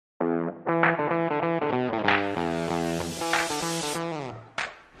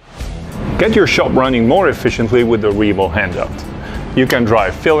Get your shop running more efficiently with the REVO Handheld. You can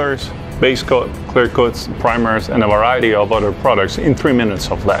dry fillers, base coat, clear coats, primers, and a variety of other products in 3 minutes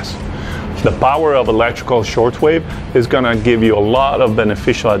or less. The power of electrical shortwave is going to give you a lot of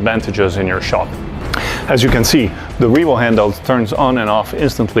beneficial advantages in your shop. As you can see, the REVO Handheld turns on and off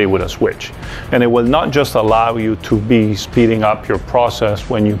instantly with a switch. And it will not just allow you to be speeding up your process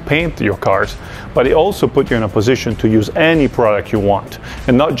when you paint your cars, but it also puts you in a position to use any product you want,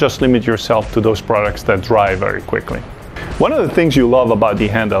 and not just limit yourself to those products that dry very quickly. One of the things you love about the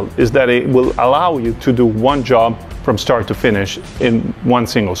Handheld is that it will allow you to do one job from start to finish in one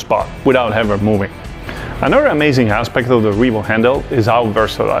single spot without ever moving. Another amazing aspect of the REVO Handheld is how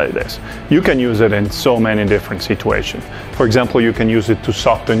versatile it is. You can use it in so many different situations. For example, you can use it to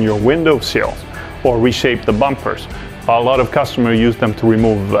soften your window sills or reshape the bumpers. A lot of customers use them to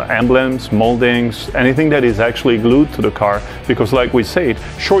remove emblems, moldings, anything that is actually glued to the car, because like we said,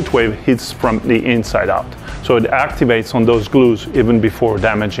 shortwave hits from the inside out. So it activates on those glues even before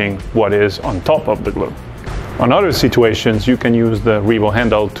damaging what is on top of the glue. On other situations, you can use the REVO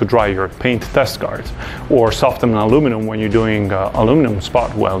Handheld to dry your paint test cards or soften aluminum when you're doing aluminum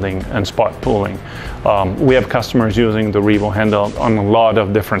spot welding and spot pulling. We have customers using the REVO Handheld on a lot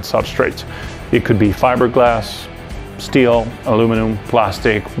of different substrates. It could be fiberglass, steel, aluminum,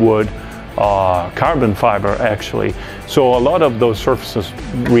 plastic, wood, carbon fiber actually. So a lot of those surfaces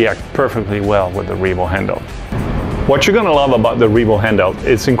react perfectly well with the REVO Handheld. What you're going to love about the REVO Handheld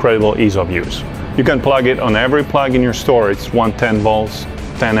is incredible ease of use. You can plug it on every plug in your store. It's 110 volts,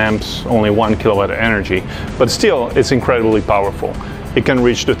 10 amps, only 1 kilowatt of energy, but still it's incredibly powerful. It can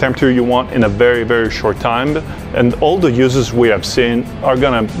reach the temperature you want in a very, very short time, and all the uses we have seen are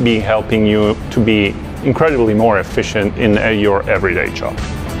going to be helping you to be incredibly more efficient in your everyday job.